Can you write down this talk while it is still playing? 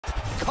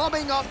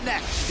Coming up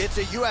next, it's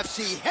a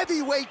UFC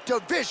heavyweight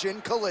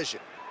division collision.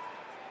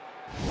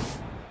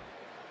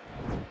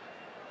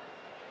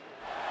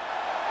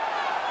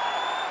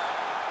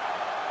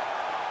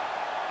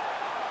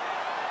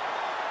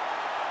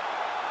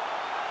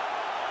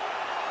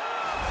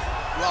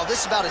 Well,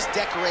 this is about as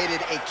decorated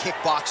a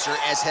kickboxer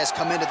as has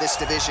come into this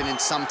division in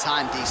some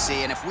time, DC.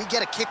 And if we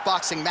get a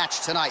kickboxing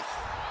match tonight,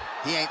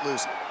 he ain't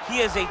losing.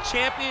 He is a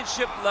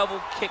championship-level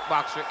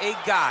kickboxer, a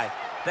guy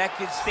that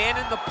can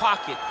stand in the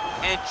pocket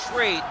and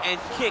trade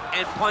and kick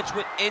and punch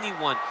with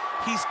anyone.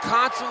 He's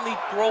constantly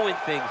throwing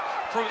things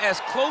from as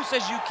close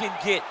as you can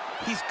get.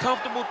 He's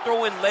comfortable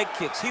throwing leg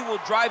kicks. He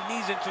will drive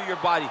knees into your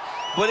body.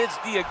 But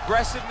it's the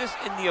aggressiveness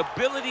and the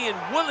ability and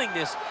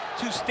willingness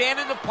to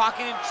stand in the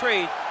pocket and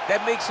trade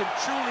that makes him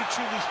truly,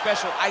 truly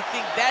special. I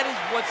think that is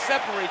what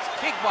separates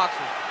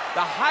kickboxers,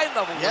 the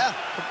high-level one,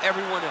 from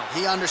everyone else.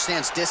 He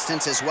understands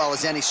distance as well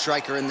as any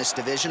striker in this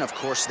division. Of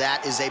course,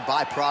 that is a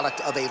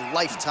byproduct of a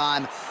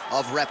lifetime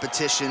of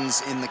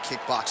repetitions in the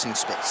kickboxing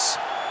space.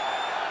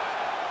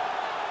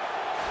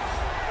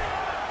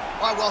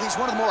 All right, well, he's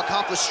one of the more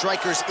accomplished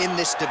strikers in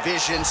this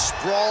division.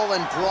 Sprawl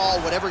and brawl,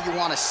 whatever you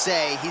want to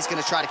say, he's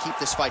going to try to keep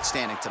this fight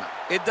standing tonight.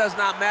 It does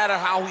not matter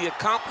how he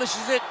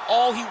accomplishes it.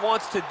 All he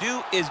wants to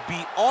do is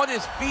be on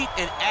his feet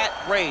and at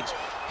range,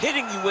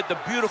 hitting you with the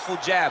beautiful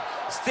jab,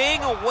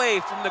 staying away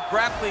from the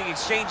grappling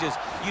exchanges.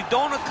 You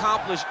don't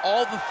accomplish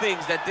all the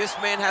things that this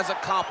man has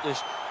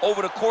accomplished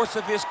over the course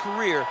of his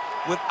career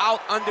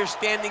without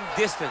understanding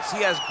distance.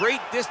 He has great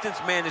distance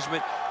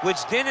management,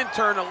 which then in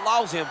turn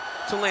allows him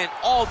to land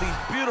all these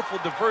beautiful,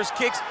 diverse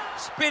kicks,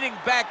 spinning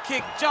back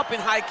kick, jumping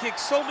high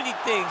kicks, so many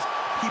things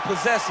he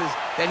possesses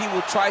that he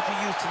will try to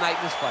use tonight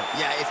in this fight.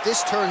 Yeah, if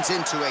this turns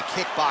into a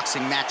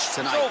kickboxing match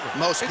tonight,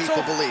 most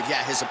people believe,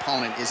 his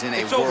opponent is in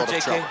a world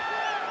of trouble.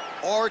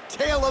 Our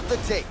tale of the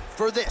tape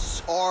for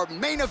this, our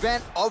main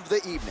event of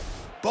the evening.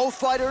 Both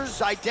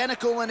fighters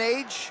identical in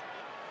age,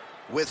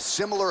 with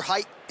similar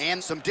height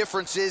and some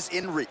differences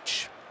in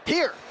reach.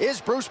 Here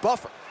is Bruce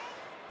Buffer.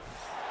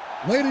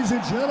 Ladies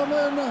and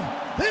gentlemen,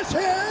 this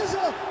is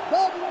the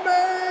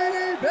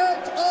main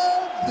event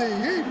of the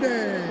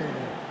evening.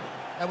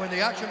 And when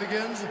the action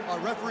begins, our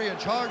referee in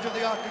charge of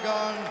the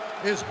octagon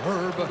is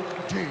Herb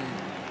Dean.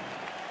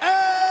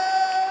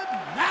 And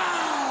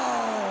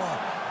now,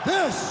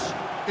 this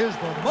is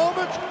the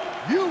moment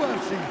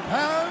UFC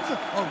fans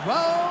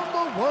around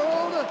the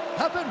world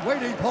have been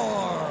waiting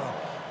for.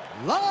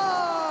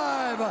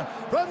 Live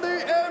from the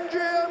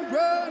MGM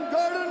Grand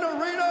Garden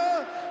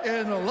Arena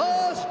in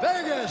Las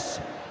Vegas,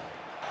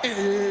 it's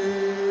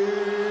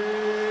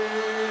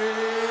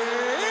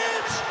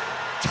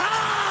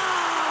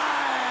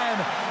time!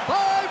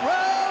 5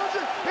 rounds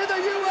in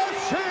the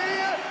UFC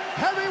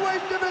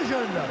heavyweight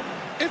division.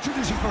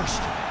 Introducing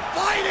first,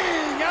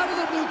 fighting out of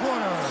the blue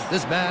corner.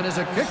 This man is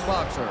a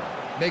kickboxer,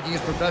 making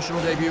his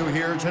professional debut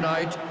here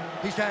tonight.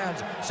 He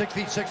stands 6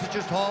 feet 6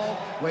 inches tall,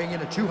 weighing in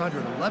at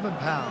 211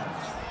 pounds.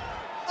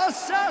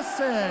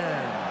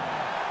 Assassin!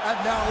 And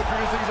now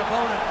introducing his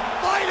opponent,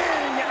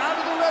 fighting out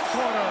of the red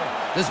corner.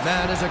 This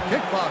man is a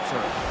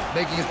kickboxer,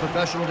 making his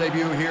professional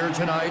debut here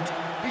tonight.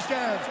 He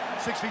stands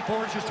 6 feet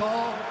 4 inches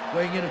tall,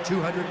 weighing in at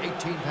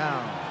 218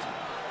 pounds.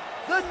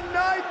 The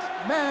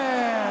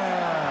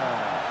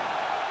Nightmare!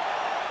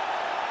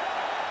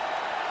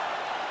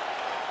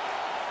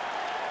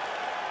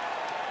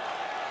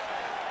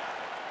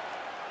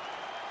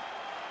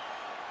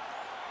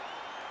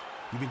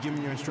 You've been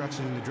given your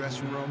instructions in the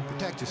dressing room.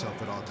 Protect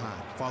yourself at all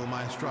times. Follow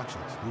my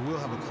instructions. We will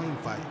have a clean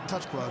fight.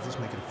 Touch gloves. Let's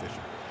make it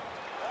official.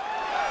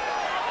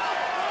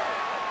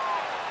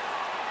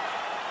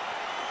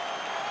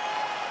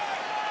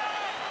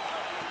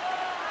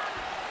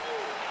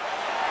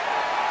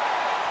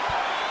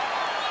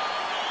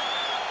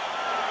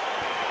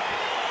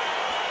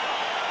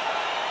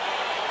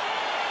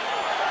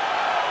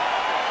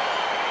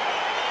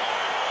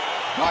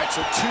 All right,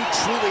 so 2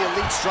 truly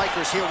elite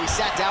strikers here. We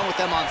sat down with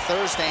them on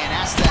Thursday and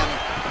asked them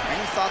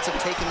any thoughts of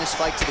taking this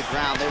fight to the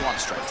ground. They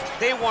want to strike.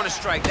 They want to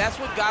strike. That's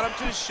what got them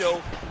to the show.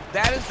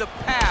 That is the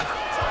path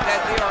that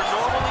they are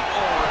normally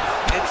on.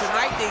 And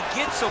tonight they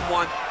get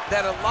someone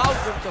that allows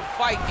them to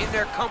fight in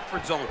their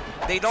comfort zone.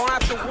 They don't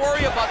have to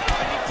worry about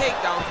defending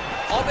takedowns.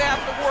 All they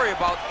have to worry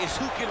about is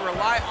who can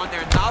rely on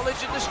their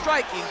knowledge in the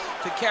striking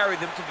to carry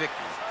them to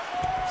victory.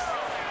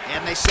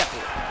 And they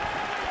separate.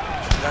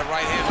 That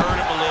right hand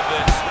hurt him a little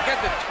bit. Look at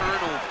the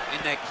turnover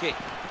in that kick.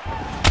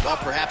 Well,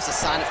 perhaps a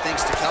sign of things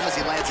to come as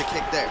he lands a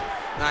kick there.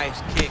 Nice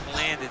kick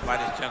landed by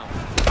this gentleman.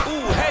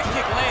 Ooh, head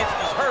kick lands,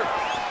 he's hurt.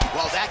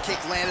 Well, that kick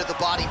landed the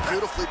body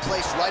beautifully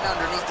placed right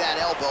underneath that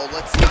elbow.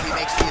 Let's see if he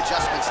makes the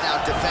adjustments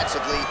now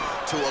defensively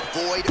to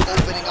avoid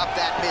opening up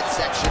that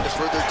midsection to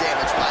further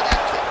damage by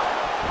that kick.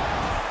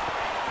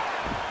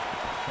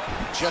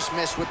 Just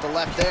missed with the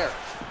left there.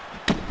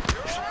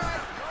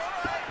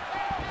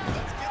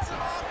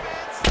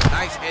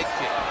 Nice head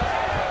kick.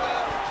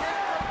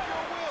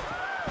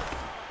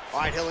 All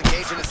right, he'll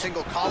engage in a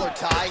single collar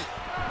tie.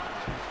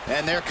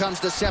 And there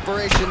comes the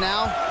separation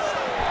now.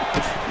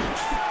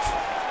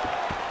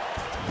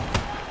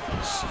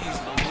 Jeez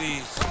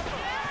Louise.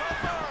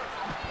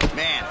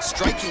 Man,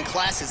 striking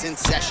class is in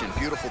session.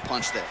 Beautiful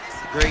punch there.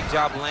 Great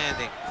job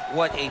landing.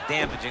 What a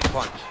damaging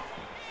punch.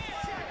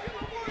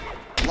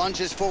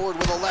 Lunges forward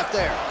with a left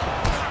there.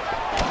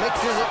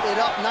 Mixes it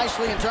up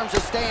nicely in terms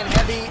of staying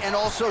heavy and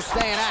also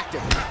staying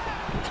active.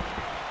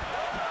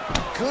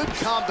 Good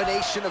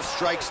combination of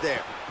strikes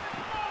there.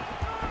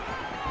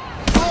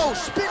 Oh,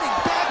 spinning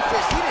back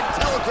fist. He didn't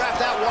telegraph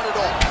that one at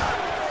all.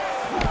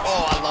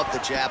 Oh, I love the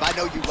jab. I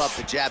know you love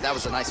the jab. That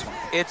was a nice one.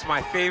 It's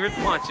my favorite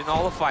punch in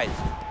all the fights.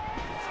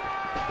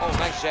 Oh,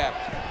 nice jab.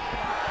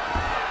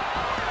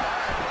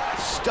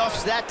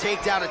 Stuffs that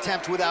takedown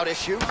attempt without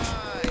issue.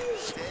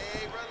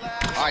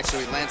 All right, so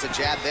he lands a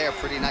jab there.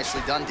 Pretty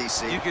nicely done,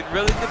 DC. You can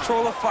really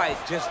control a fight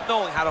just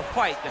knowing how to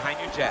fight behind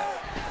your jab.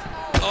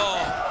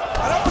 Oh,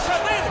 that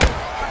uppercut landed.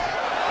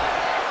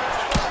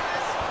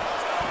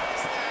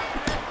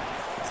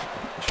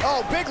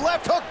 Oh, big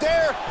left hook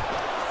there.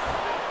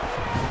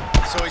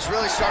 So he's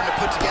really starting to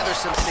put together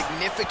some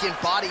significant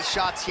body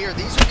shots here.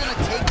 These are going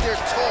to take their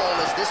toll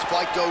as this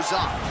fight goes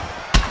on.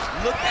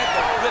 Look at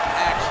the whip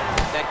action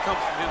that comes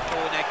from him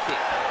throwing that kick.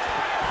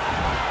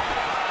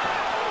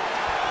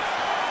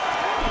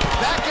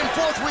 Back and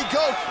forth we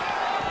go.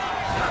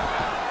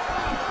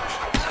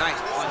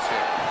 Nice punch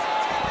there.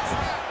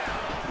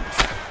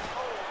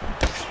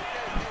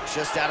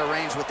 Just out of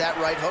range with that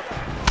right hook.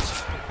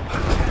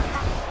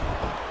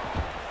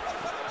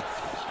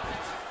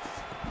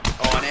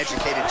 Oh, an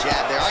educated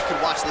jab there. I could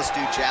watch this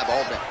dude jab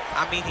all day.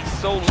 I mean, he's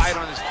so light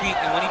on his feet,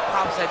 and when he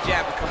pops that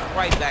jab, it comes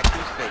right back to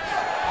his face.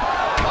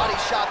 Body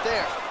shot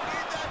there.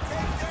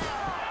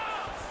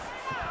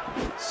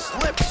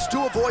 Slips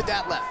to avoid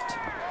that left.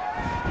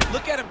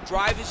 Look at him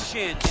drive his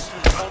shin into his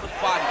opponent's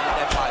body with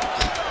that body.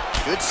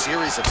 Good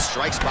series of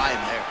strikes by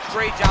him there.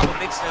 Great job of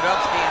mixing it up,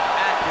 staying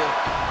active,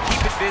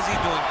 keeping busy,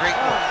 doing great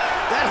work.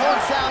 That horn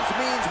sounds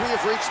means we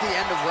have reached the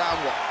end of round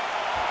one.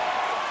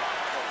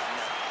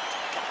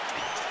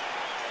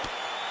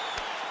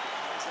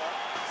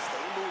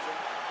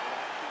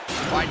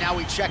 All right, now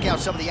we check out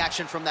some of the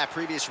action from that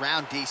previous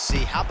round, DC.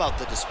 How about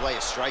the display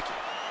of striking?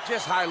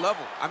 Just high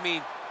level. I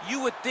mean, you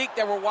would think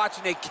that we're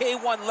watching a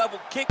K1 level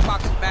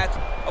kickboxing match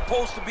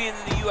opposed to being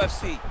in the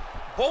UFC.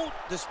 Both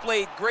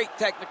displayed great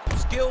technical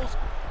skills,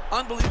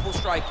 unbelievable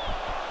striking.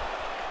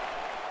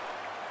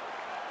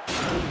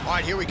 All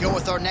right, here we go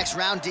with our next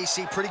round,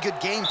 DC. Pretty good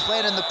game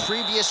plan in the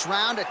previous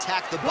round.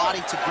 Attack the body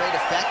to great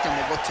effect, and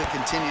we'll look to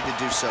continue to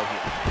do so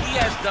here. He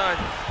has done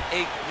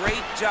a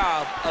great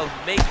job of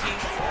making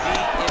the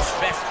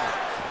investment.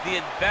 The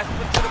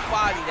investment to the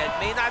body that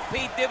may not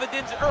pay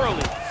dividends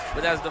early,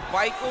 but as the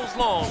fight goes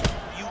long,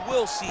 you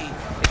will see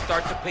it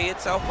start to pay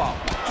itself out.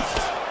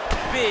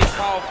 Big,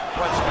 powerful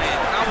punch land.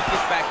 Now he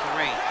gets back to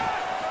range.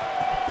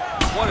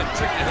 What a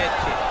tricky head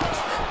kick.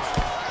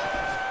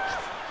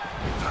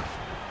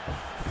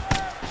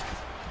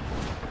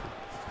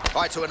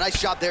 All right, so a nice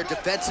job there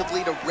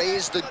defensively to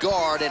raise the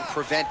guard and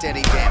prevent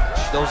any damage.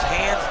 Those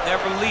hands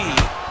never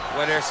leave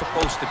where they're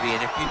supposed to be,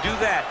 and if you do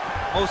that,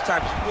 most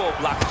times you will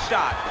block a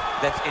shot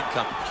that's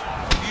incoming.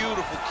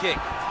 Beautiful kick.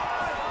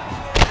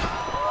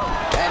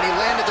 And he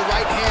landed the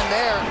right hand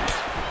there.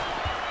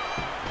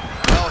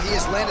 Well, he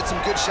has landed some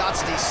good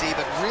shots, DC,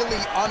 but really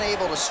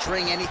unable to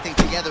string anything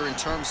together in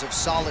terms of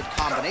solid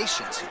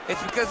combinations.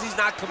 It's because he's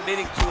not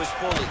committing to it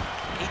fully.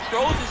 He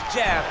throws his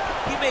jab,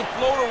 he may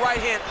float a right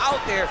hand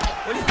out there,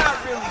 but he's not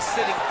really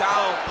sitting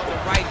down on the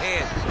right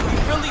hand. He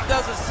really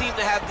doesn't seem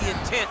to have the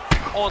intent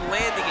on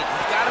landing it.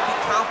 He's got to be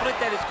confident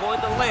that it's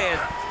going to land,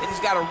 and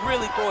he's got to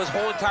really throw his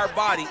whole entire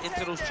body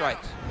into those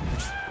strikes.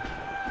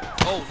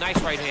 Oh, nice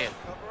right hand.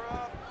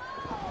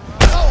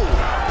 Oh!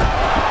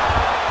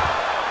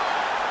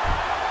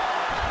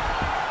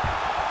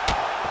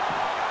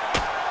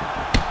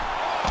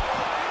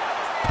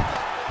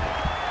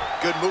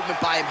 Good movement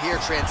by him here,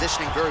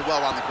 transitioning very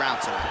well on the ground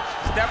tonight.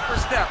 Step for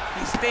step,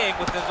 he's staying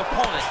with his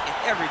opponent in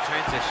every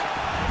transition.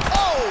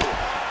 Oh!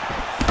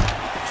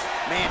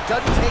 Man,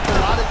 doesn't take a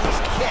lot of these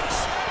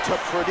kicks to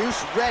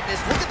produce redness.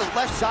 Look at the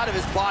left side of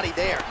his body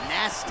there.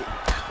 Nasty.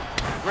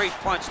 Great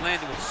punch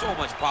landing with so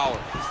much power.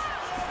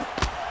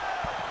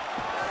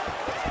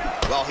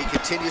 Well, he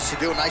continues to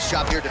do a nice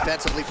job here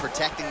defensively,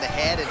 protecting the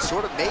head and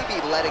sort of maybe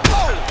letting...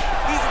 Oh!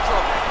 He's in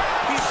trouble.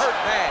 He's hurt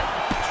bad.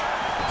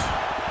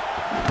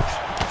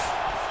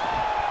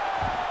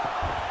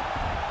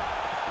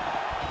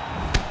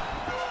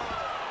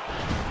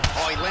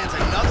 Lands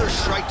another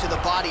strike to the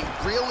body,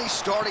 really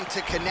starting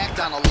to connect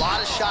on a lot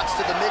of shots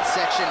to the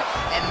midsection,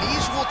 and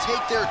these will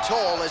take their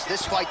toll as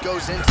this fight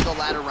goes into the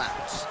latter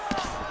rounds.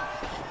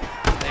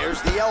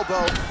 There's the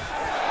elbow. Ooh.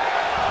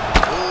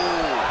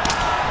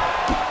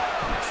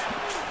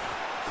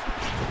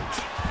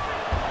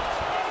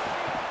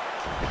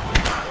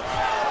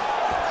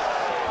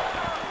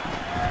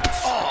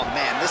 Oh,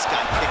 man, this guy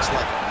kicks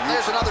like a...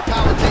 There's another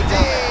power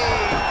takedown.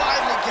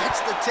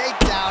 The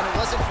takedown. It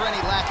wasn't for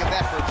any lack of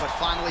effort, but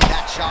finally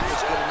that shot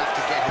was good enough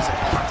to get his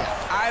opponent down.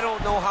 I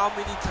don't know how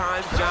many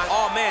times, John.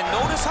 Oh, man,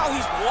 notice how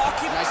he's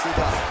walking? Nicely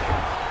done.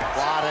 A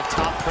lot lot of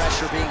top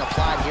pressure being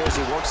applied here as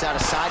he works out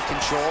of side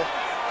control.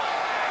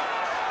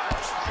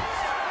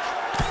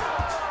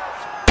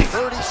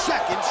 30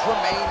 seconds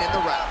remain in the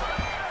round.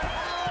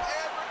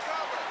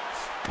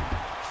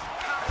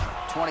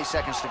 20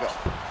 seconds to go.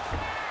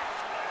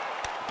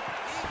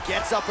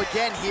 Gets up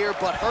again here,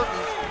 but hurting.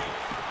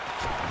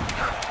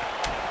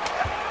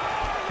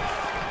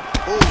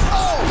 Ooh.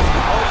 Oh!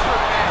 He's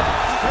hurt bad.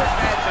 He's hurt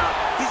bad, John.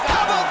 He's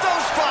got How about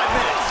those 5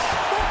 minutes?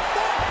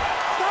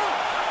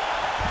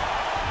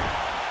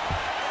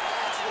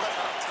 That's what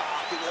I'm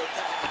talking about.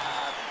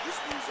 This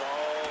is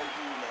all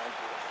you,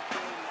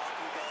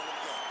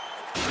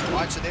 man. All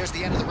right, so there's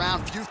the end of the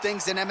round. Few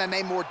things in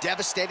MMA more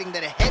devastating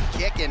than a head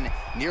kick, and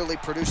nearly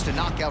produced a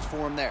knockout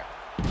for him there.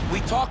 We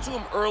talked to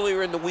him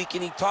earlier in the week,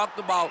 and he talked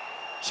about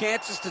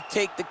chances to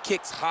take the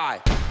kicks high.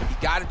 He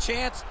got a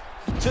chance,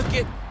 he took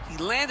it, he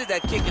landed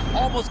that kick, and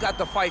almost got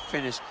the fight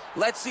finished.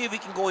 Let's see if he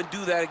can go and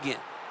do that again.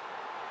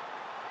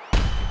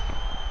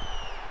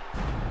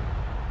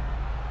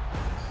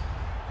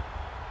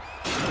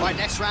 All right,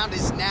 next round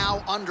is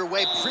now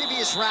underway.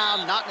 Previous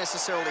round, not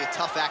necessarily a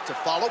tough act to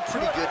follow.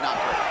 Pretty good, not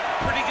great.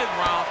 Pretty good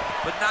round,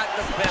 but not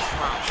the best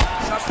round.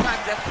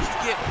 Sometimes that's what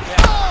you get.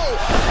 Oh!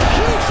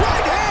 Huge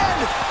right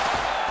hand!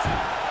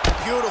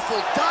 Beautiful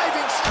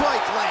diving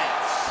strike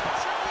lands.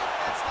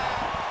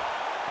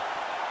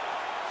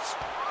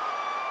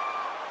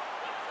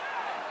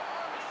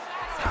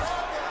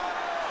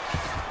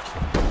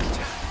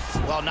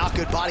 Well, not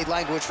good body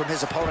language from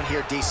his opponent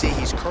here, DC.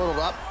 He's curled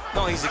up.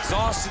 No, he's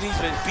exhausted. He's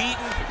been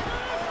beaten.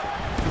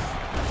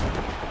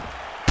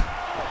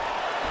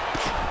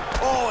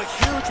 Oh, a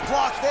huge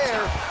block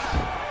there.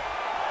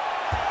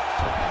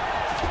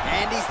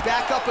 And he's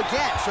back up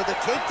again. So the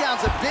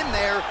takedowns have been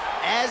there,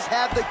 as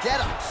have the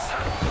get-ups.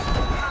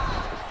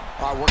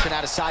 All right, working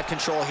out of side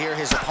control here.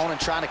 His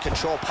opponent trying to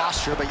control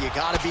posture, but you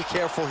got to be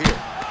careful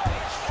here.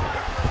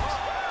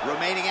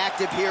 Remaining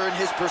active here in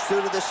his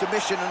pursuit of the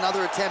submission.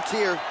 Another attempt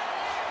here.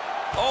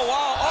 Oh,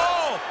 wow,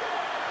 oh!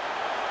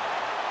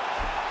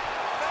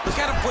 Look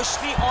at him push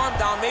the arm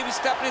down, maybe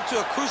stepping into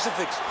a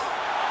crucifix.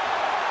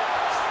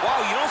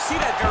 Wow, you don't see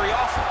that very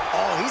often.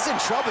 Oh, he's in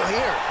trouble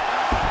here.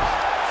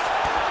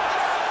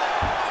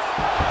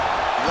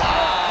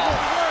 Wow.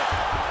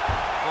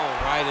 Oh,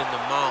 right in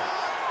the mount.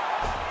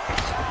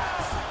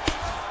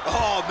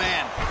 Oh,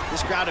 man,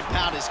 this ground and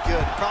pound is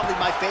good. Probably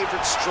my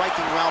favorite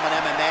striking realm in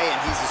MMA, and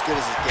he's as good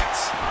as it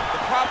gets.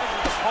 The problem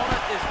is the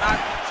opponent is not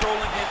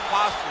controlling his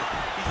posture.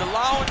 He's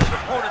allowing his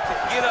opponent to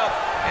get up,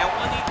 and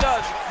when he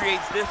does, he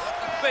creates this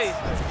space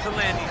to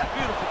land these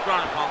beautiful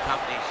ground and pound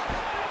combinations.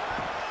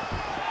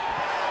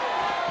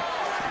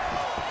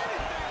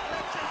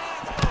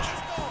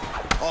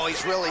 Oh,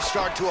 he's really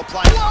starting to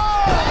apply.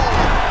 Whoa!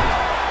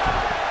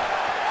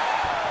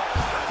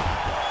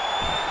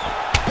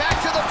 Back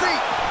to the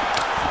feet.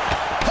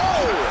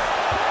 Oh!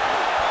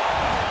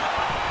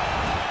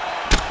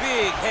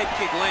 Big head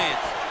kick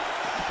lands.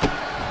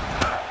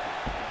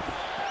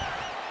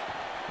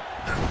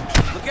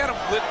 Look at him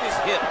whip his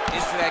hip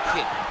into that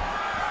kick.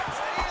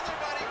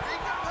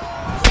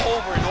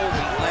 Over and over,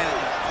 he landed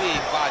these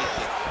big body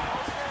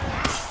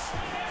kicks.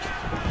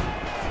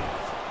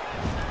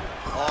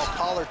 Oh,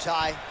 collar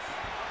tie.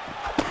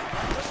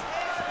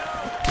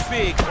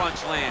 Big punch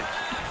land.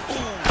 Ooh.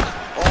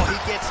 Oh, he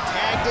gets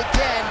tagged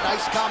again.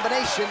 Nice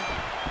combination.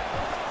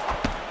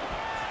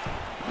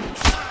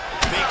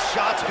 Big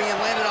shots being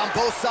landed on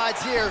both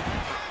sides here.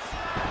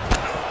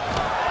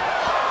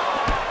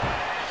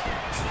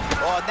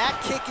 Oh, and that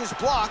kick is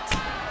blocked.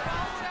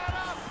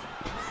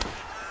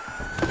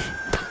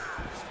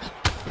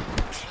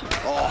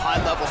 Oh,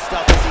 high-level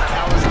stuff as he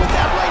counters with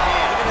that right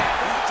hand. Look at that.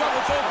 He's in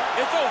trouble. It's over.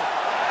 It's over.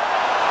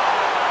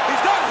 He's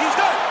done. He's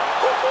done.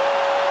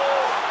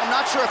 I'm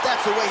not sure if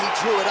that's the way he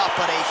drew it up,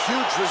 but a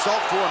huge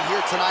result for him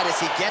here tonight as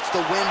he gets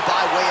the win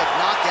by way of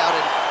knockout,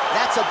 and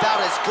that's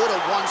about as good a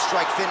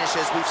one-strike finish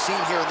as we've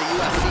seen here in the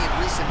UFC in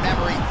recent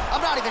memory.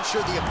 I'm not even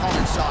sure the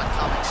opponent saw it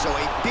coming, so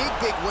a big,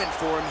 big win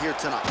for him here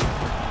tonight.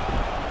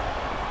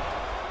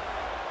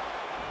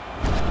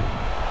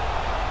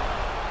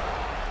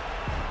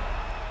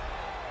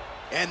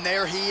 And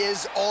there he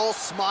is, all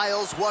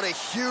smiles. What a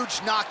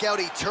huge knockout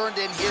he turned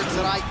in here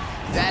tonight.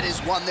 That is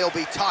one they'll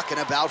be talking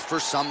about for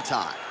some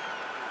time.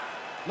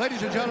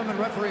 Ladies and gentlemen,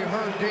 referee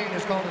Herb Dean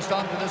has called a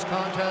stop to this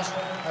contest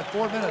at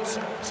 4 minutes,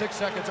 6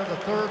 seconds of the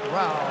third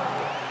round.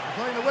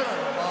 Declaring the winner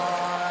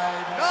by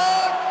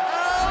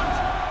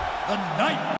knockout, the night.